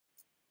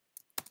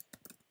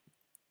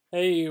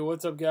Hey,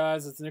 what's up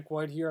guys? It's Nick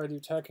White here. I do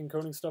tech and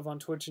coding stuff on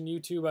Twitch and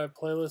YouTube. I have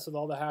playlists with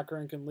all the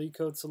HackerRank and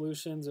LeetCode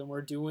solutions, and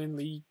we're doing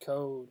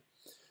LeetCode.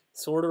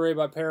 Sort array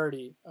by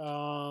parity.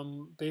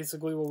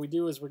 Basically what we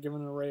do is we're given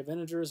an array of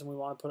integers and we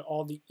want to put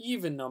all the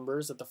even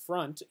numbers at the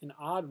front and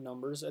odd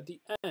numbers at the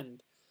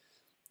end.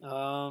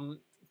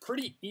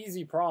 Pretty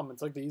easy problem.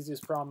 It's like the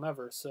easiest problem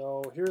ever.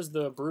 So here's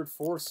the brute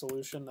force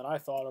solution that I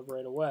thought of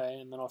right away,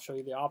 and then I'll show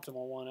you the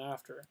optimal one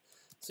after.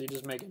 So you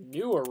just make a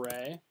new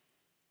array.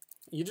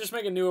 You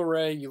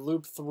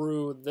loop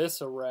through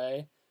this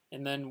array,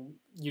 and then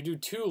you do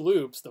two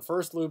loops. The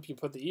first loop you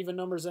put the even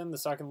numbers in, the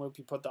second loop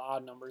you put the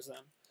odd numbers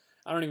in.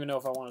 I don't even know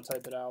if I want to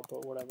type it out,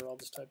 but whatever, I'll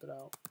just type it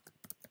out.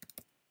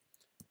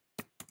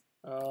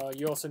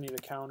 You also need a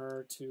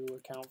counter to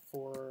account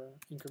for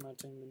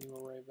incrementing the new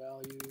array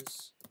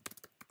values.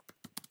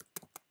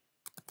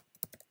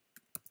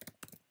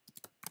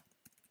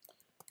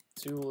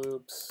 Two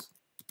loops.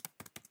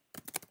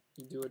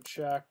 You do a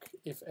check.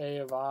 If a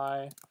of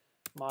I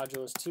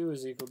modulus 2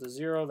 is equal to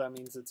 0, that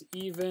means it's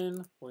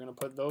even. We're going to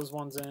put those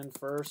ones in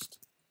first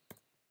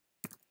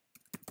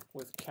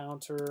with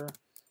counter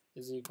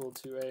is equal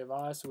to a of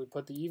I. So we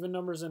put the even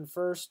numbers in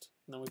first,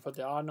 and then we put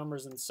the odd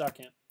numbers in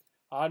second.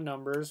 Odd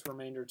numbers,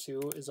 remainder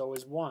 2, is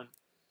always 1.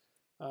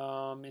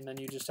 And then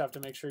you just have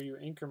to make sure you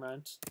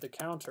increment the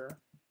counter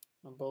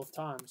on both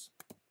times.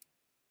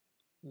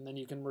 And then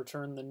you can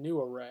return the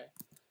new array.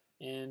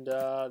 And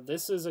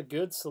this is a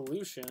good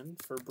solution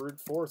for brute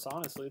force,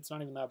 honestly. It's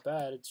not even that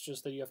bad. It's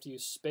just that you have to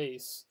use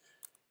space.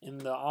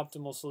 And the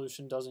optimal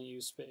solution doesn't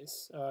use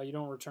space. You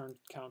don't return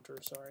counter,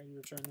 sorry. You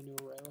return the new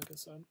array, like I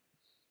said.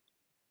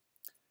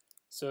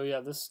 So yeah,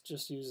 this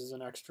just uses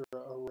an extra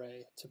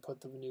array to put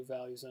the new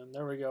values in.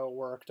 There we go, it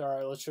worked. All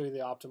right, let's show you the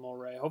optimal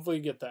array. Hopefully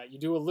you get that. You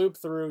do a loop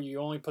through, you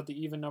only put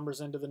the even numbers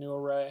into the new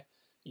array.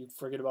 You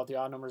forget about the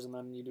odd numbers, and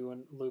then you do a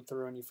loop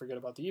through and you forget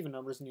about the even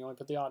numbers, and you only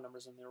put the odd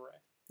numbers in the array.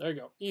 There you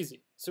go,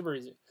 easy, super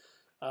easy.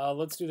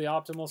 Let's do the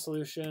optimal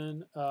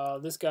solution.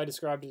 This guy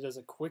described it as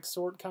a quick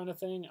sort kind of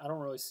thing. I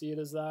don't really see it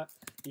as that.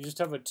 You just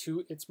have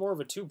it's more of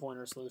a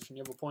two-pointer solution.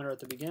 You have a pointer at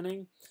the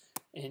beginning,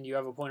 and you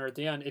have a pointer at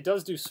the end. It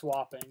does do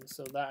swapping,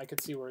 so that I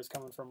could see where he's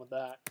coming from with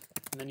that.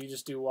 And then you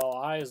just do while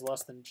I is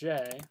less than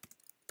j,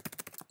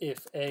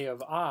 if a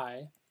of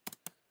I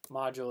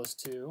modulus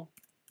 2.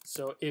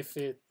 So if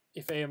a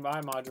of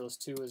I modulus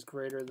 2 is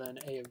greater than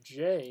a of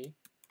j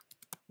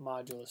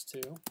modulus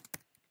 2,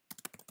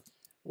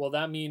 well,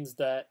 that means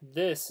that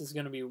this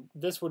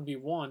would be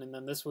 1, and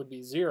then this would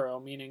be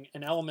 0, meaning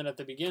an element at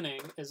the beginning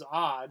is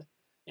odd,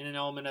 and an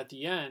element at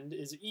the end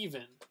is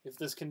even, if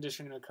this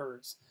condition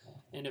occurs.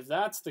 And if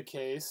that's the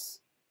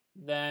case,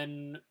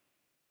 then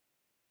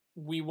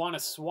we want to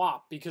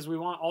swap, because we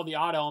want all the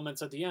odd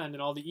elements at the end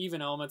and all the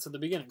even elements at the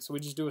beginning. So we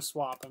just do a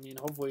swap. I mean,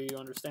 hopefully you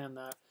understand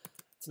that.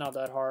 It's not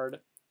that hard.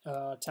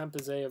 Temp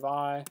is a of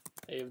I,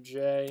 a of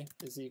j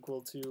is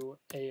equal to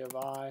a of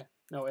I.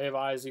 No, a of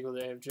I is equal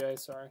to a of j,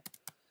 sorry.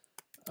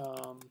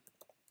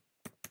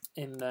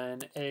 And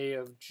then a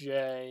of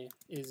j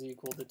is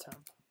equal to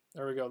temp.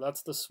 There we go.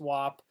 That's the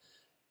swap.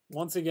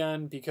 Once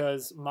again,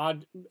 because a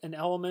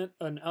number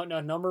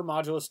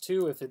modulus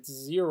 2, if it's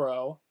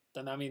 0,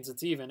 then that means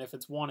it's even. If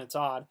it's 1, it's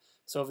odd.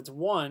 So if it's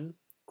 1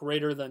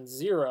 greater than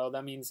 0,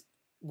 that means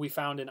we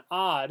found an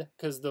odd,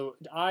 because the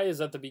I is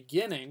at the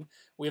beginning.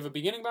 We have a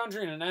beginning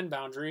boundary and an end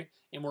boundary,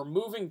 and we're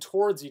moving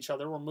towards each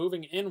other. We're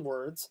moving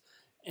inwards.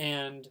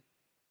 And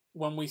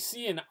when we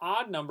see an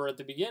odd number at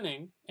the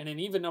beginning and an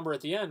even number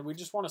at the end, we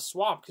just want to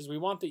swap, because we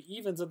want the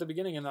evens at the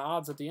beginning and the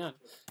odds at the end.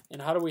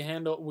 And how do we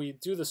handle, we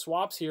do the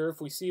swaps here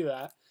if we see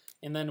that.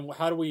 And then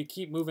how do we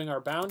keep moving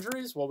our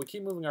boundaries? Well, we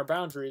keep moving our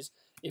boundaries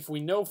if we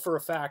know for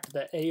a fact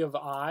that a of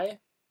I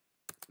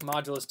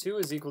modulus 2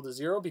 is equal to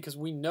 0, because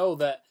we know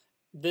that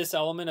this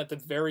element at the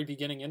very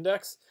beginning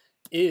index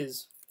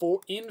is,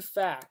 in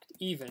fact,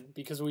 even,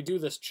 because we do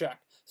this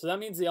check. So that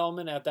means the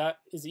element at that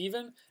is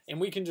even, and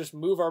we can just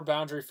move our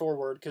boundary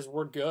forward because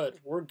we're good.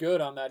 We're good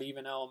on that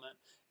even element.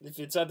 If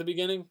it's at the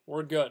beginning,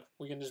 we're good.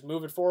 We can just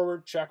move it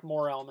forward, check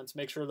more elements,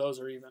 make sure those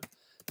are even.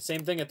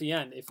 Same thing at the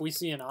end. If we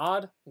see an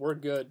odd, we're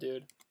good,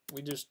 dude.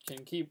 We just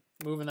can keep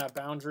moving that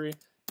boundary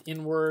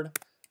inward.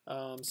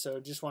 So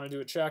just want to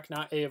do a check,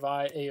 not a of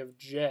I, a of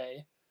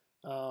j,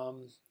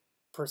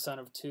 percent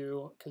of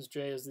 2, because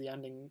j is the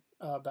ending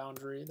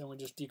boundary. Then we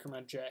just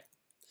decrement j.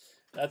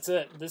 That's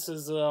it. This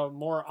is a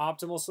more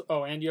optimal.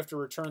 Oh, and you have to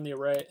return the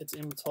array. It's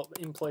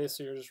in place,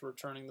 so you're just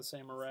returning the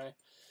same array.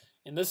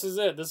 And this is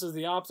it. This is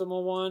the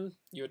optimal one.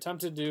 You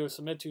attempted to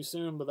submit too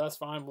soon, but that's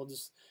fine. We'll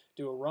just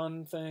do a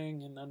run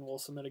thing, and then we'll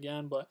submit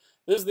again. But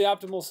this is the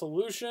optimal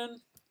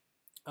solution,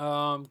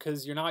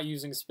 because you're not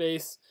using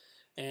space,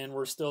 and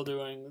we're still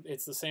doing,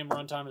 it's the same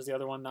runtime as the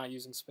other one, not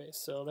using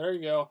space. So there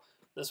you go.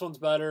 This one's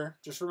better.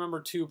 Just remember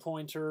 2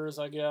 pointers,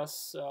 I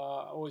guess.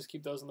 Always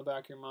keep those in the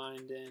back of your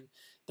mind. And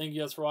thank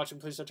you guys for watching.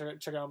 Please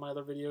check out my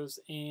other videos.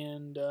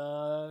 And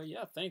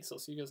yeah, thanks. I'll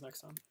see you guys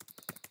next time.